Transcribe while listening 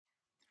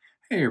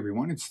Hey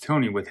everyone, it's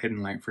Tony with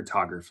Hidden Light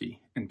Photography,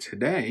 and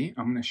today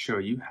I'm going to show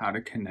you how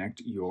to connect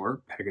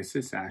your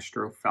Pegasus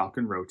Astro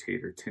Falcon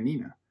Rotator to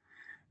Nina.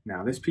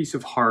 Now this piece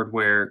of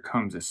hardware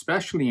comes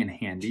especially in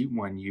handy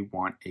when you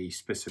want a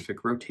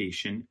specific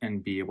rotation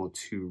and be able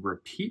to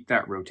repeat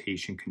that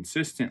rotation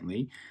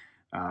consistently,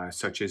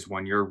 such as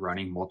when you're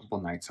running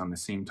multiple nights on the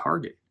same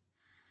target.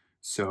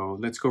 So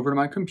let's go over to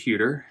my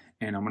computer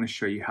and I'm going to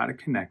show you how to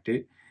connect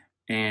it.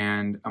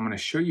 And I'm going to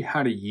show you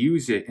how to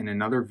use it in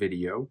another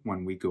video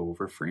when we go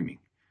over framing.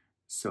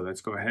 So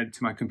let's go ahead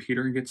to my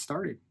computer and get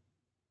started.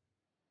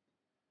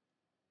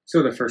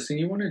 So the first thing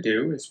you want to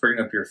do is bring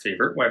up your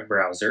favorite web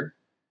browser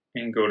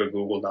and go to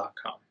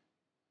google.com.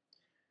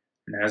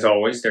 And as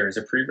always, there is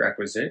a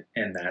prerequisite,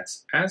 and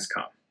that's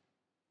ASCOM.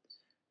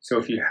 So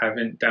if you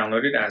haven't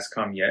downloaded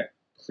ASCOM yet,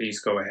 please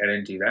go ahead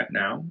and do that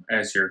now,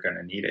 as you're going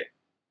to need it.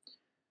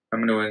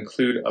 I'm going to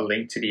include a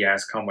link to the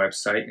ASCOM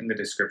website in the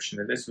description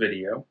of this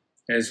video,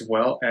 as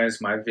well as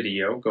my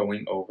video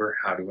going over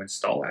how to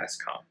install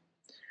ASCOM.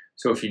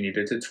 So if you need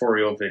a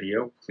tutorial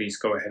video, please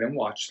go ahead and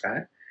watch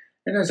that.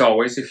 And as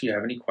always, if you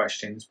have any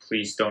questions,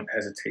 please don't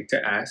hesitate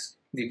to ask.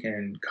 You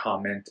can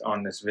comment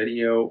on this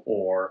video,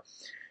 or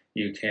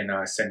you can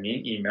send me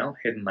an email,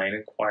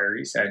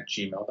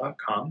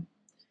 hiddenlightinquiries@gmail.com.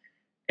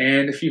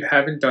 And if you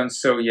haven't done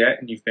so yet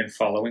and you've been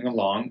following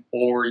along,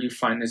 or you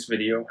find this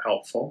video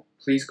helpful,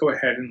 please go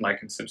ahead and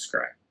like and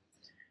subscribe.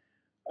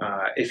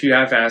 If you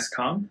have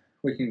ASCOM,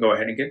 we can go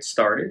ahead and get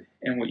started.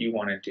 And what you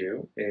want to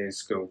do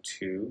is go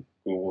to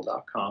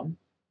google.com.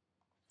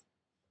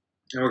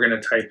 And we're going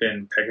to type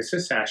in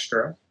Pegasus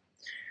Astro.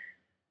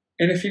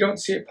 And if you don't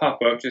see it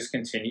pop up, just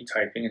continue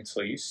typing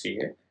until you see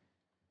it.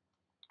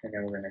 And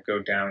then we're going to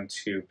go down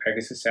to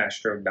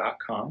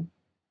pegasusastro.com.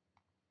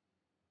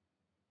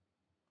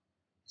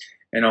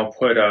 And I'll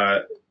put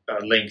a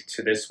link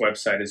to this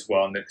website as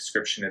well in the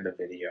description of the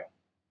video.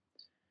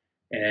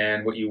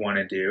 And what you want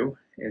to do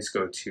is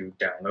go to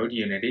Download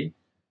Unity.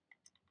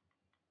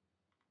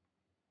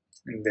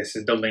 And this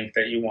is the link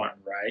that you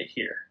want right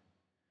here.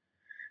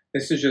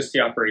 This is just the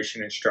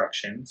operation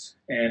instructions.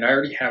 And I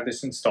already have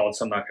this installed,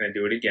 so I'm not going to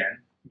do it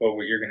again. But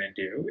what you're going to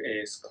do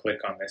is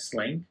click on this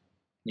link,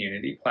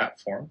 Unity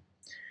Platform.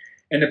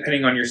 And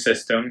depending on your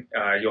system,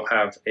 you'll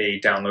have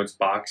a downloads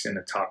box in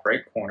the top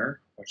right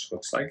corner, which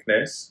looks like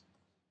this.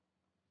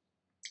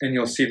 And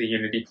you'll see the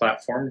Unity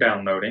platform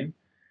downloading.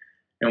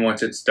 And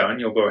once it's done,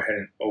 you'll go ahead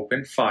and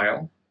open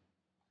File.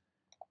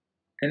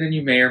 And then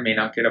you may or may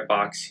not get a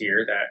box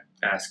here that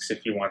asks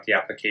if you want the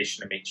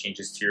application to make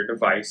changes to your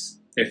device.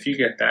 If you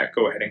get that,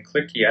 go ahead and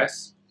click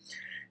Yes.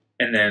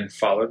 And then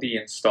follow the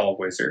install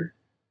wizard.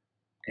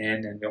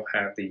 And then you'll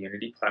have the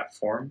Unity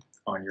platform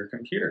on your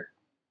computer.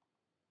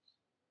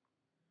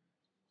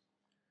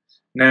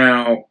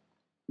 Now,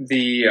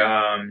 the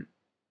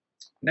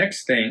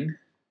next thing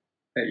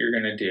that you're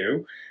going to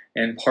do,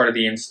 and part of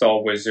the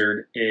install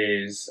wizard,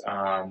 is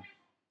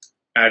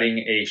adding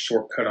a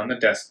shortcut on the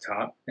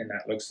desktop, and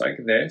that looks like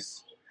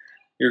this.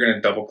 You're going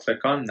to double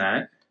click on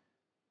that,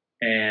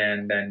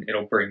 and then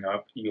it'll bring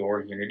up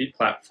your Unity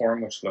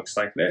platform, which looks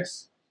like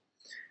this.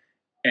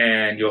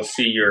 And you'll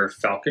see your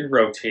Falcon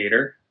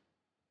Rotator,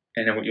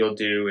 and then what you'll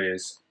do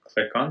is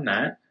click on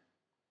that,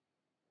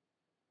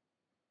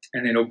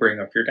 and it'll bring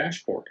up your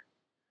dashboard.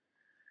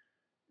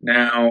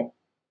 Now,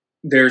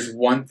 there's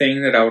one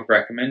thing that I would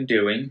recommend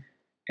doing,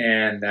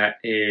 and that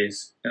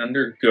is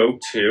under Go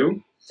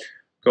To,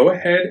 go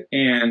ahead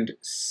and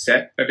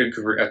set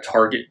a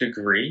target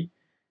degree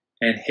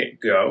and hit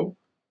Go.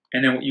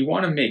 And then what you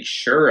want to make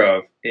sure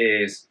of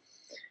is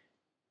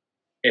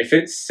if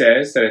it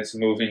says that it's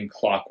moving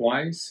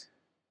clockwise,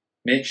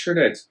 make sure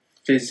that it's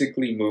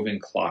physically moving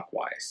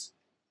clockwise.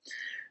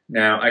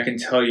 Now, I can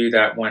tell you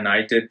that when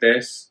I did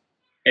this,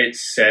 it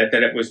said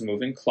that it was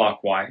moving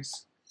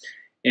clockwise.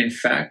 In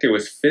fact, it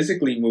was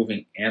physically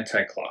moving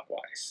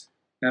anti-clockwise.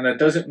 Now, that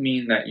doesn't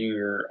mean that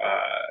your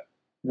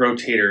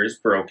rotator is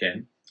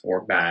broken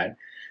or bad.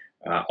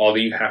 All that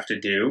you have to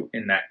do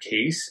in that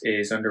case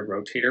is under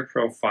Rotator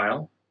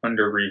Profile,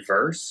 under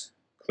Reverse,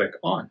 click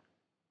On.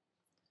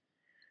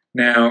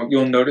 Now,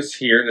 you'll notice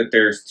here that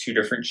there's two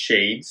different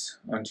shades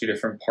on two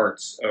different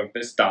parts of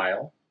this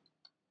dial.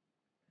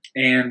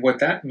 And what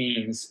that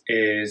means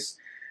is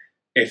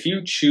if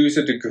you choose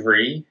a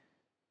degree,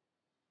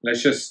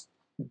 let's just,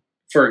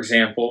 for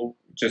example,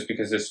 just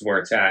because this is where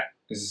it's at,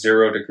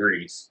 0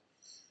 degrees.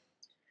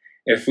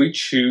 If we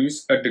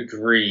choose a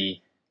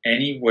degree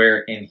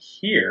anywhere in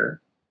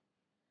here,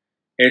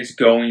 it's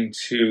going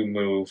to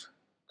move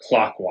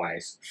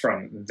clockwise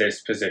from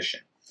this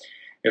position.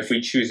 If we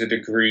choose a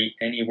degree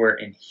anywhere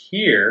in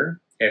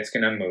here, it's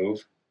going to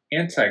move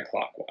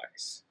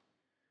anti-clockwise.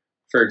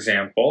 For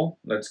example,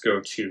 let's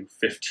go to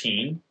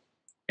 15,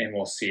 and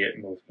we'll see it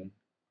moving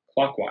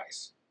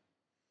clockwise.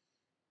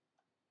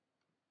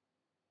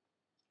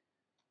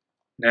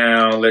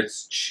 Now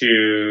let's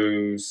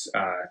choose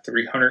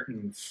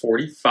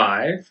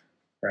 345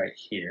 right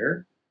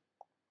here,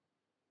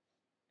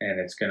 and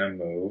it's going to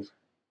move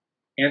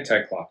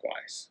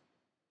anti-clockwise.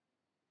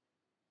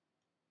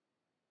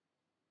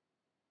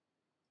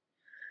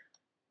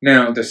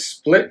 Now the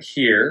split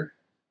here,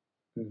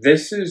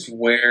 this is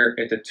where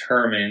it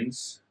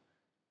determines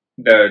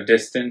the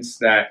distance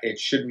that it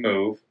should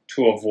move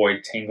to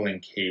avoid tangling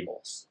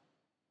cables.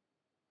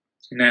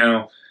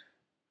 Now,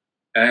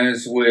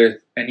 as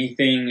with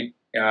anything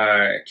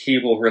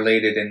cable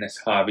related in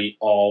this hobby,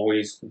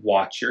 always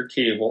watch your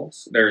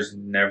cables. There's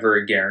never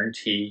a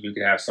guarantee. You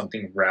could have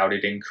something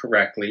routed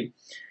incorrectly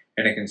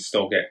and it can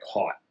still get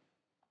caught.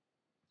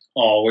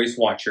 Always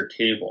watch your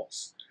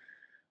cables.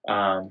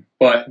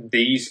 But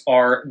these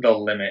are the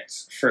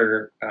limits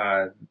for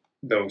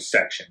those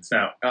sections.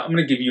 Now, I'm going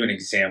to give you an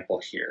example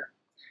here.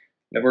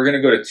 That we're going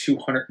to go to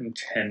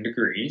 210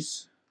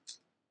 degrees.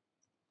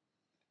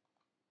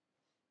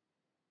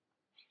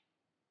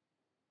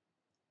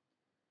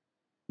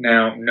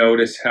 Now,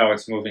 notice how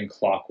it's moving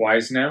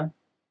clockwise now.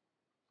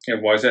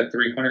 It was at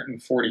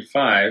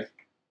 345.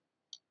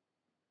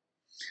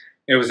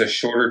 It was a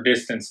shorter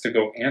distance to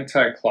go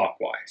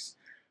anti-clockwise.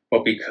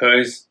 But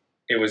because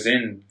it was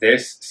in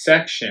this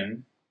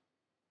section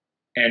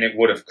and it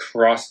would have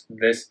crossed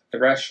this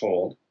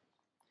threshold,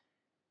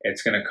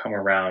 it's going to come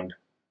around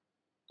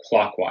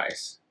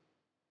clockwise.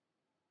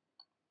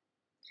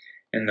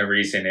 And the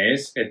reason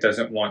is it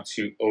doesn't want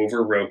to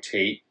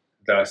over-rotate,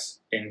 thus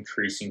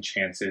increasing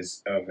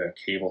chances of a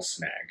cable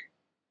snag.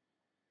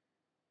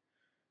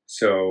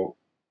 So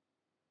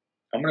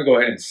I'm going to go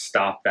ahead and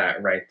stop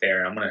that right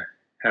there. I'm going to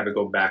have it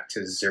go back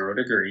to 0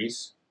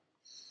 degrees.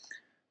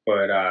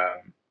 But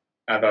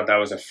I thought that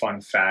was a fun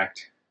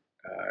fact,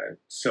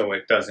 so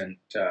it doesn't,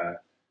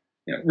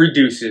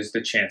 reduces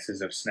the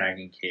chances of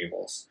snagging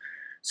cables.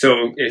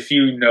 So if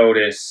you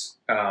notice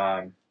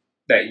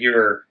that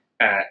you're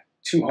at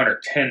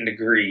 210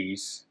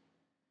 degrees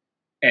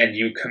and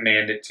you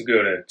command it to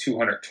go to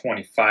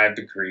 225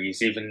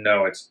 degrees, even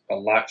though it's a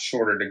lot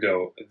shorter to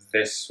go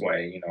this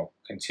way,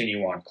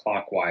 continue on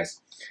clockwise,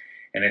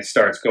 and it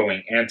starts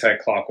going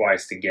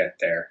anti-clockwise to get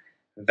there,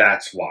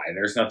 that's why.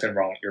 There's nothing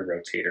wrong with your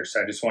rotator,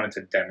 so I just wanted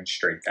to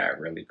demonstrate that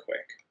really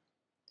quick.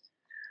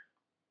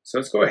 So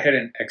let's go ahead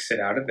and exit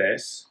out of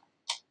this,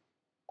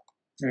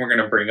 and we're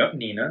going to bring up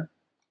Nina.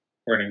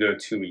 We're going to go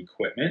to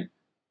Equipment,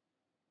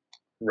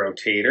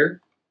 Rotator,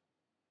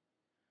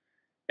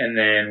 and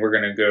then we're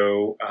going to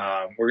go,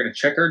 we're going to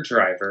check our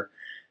driver,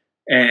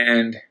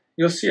 and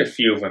you'll see a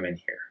few of them in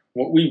here.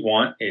 What we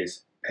want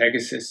is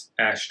Pegasus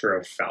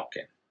Astro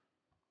Falcon.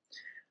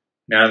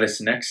 Now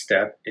this next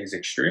step is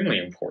extremely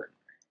important.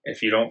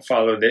 If you don't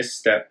follow this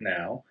step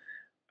now,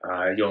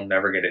 you'll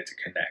never get it to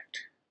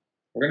connect.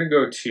 We're going to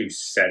go to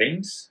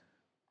Settings,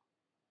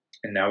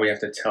 and now we have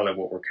to tell it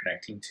what we're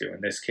connecting to. In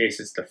this case,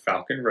 it's the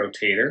Falcon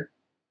Rotator,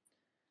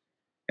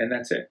 and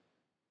that's it.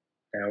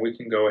 Now we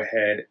can go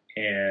ahead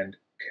and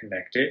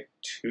connect it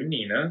to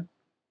Nina,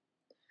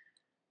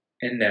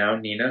 and now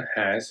Nina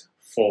has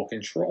full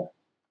control.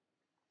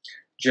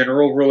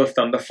 General rule of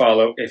thumb to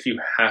follow: if you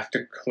have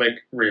to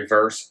click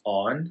reverse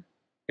on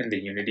in the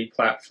Unity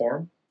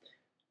platform,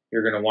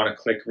 you're going to want to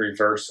click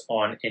reverse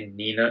on in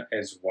Nina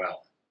as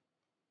well.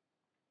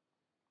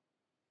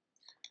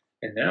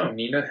 And now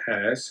Nina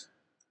has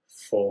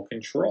full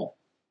control.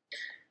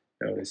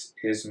 Notice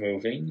is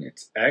moving,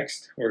 it's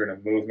X'd. We're going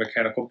to move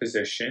mechanical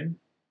position.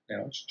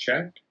 Now it's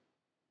checked.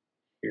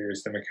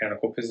 Here's the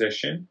mechanical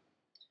position.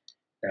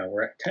 Now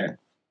we're at 10.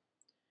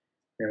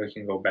 Then we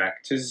can go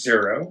back to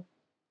 0.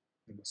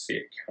 And we'll see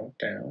it count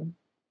down.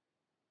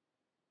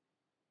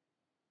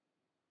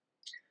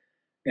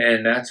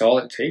 And that's all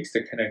it takes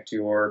to connect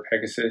your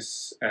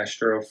Pegasus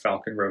Astro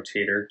Falcon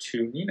Rotator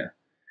to Nina.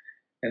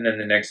 And then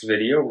the next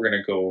video, we're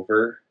going to go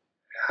over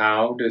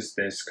how does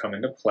this come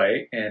into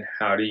play and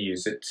how to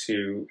use it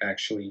to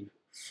actually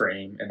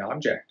frame an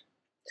object.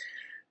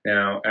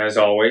 Now, as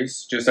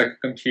always, just like a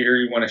computer,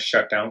 you want to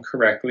shut down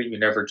correctly. You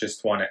never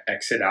just want to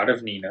exit out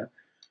of Nina.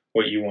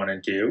 What you want to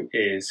do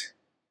is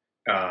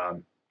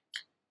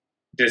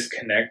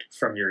disconnect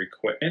from your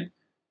equipment.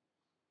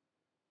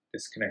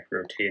 Disconnect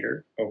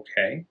rotator,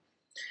 okay.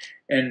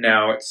 And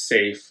now it's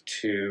safe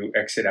to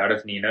exit out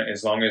of Nina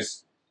as long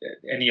as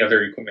any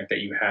other equipment that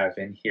you have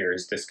in here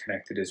is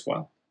disconnected as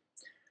well.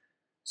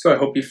 So I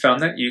hope you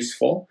found that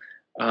useful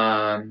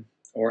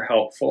or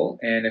helpful,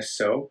 and if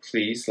so,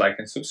 please like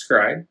and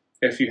subscribe.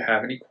 If you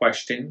have any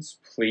questions,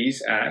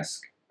 please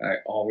ask. I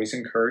always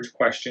encourage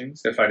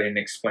questions. If I didn't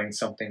explain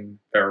something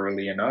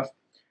thoroughly enough,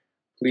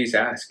 please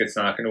ask. It's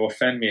not going to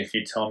offend me if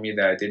you tell me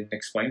that I didn't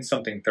explain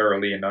something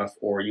thoroughly enough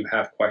or you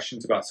have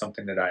questions about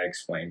something that I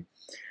explained.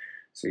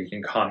 So you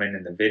can comment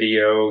in the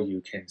video,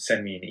 you can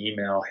send me an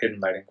email,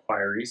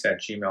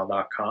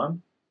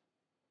 hiddenlightinquiries@gmail.com.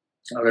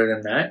 Other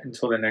than that,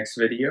 until the next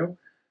video,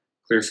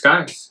 clear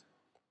skies.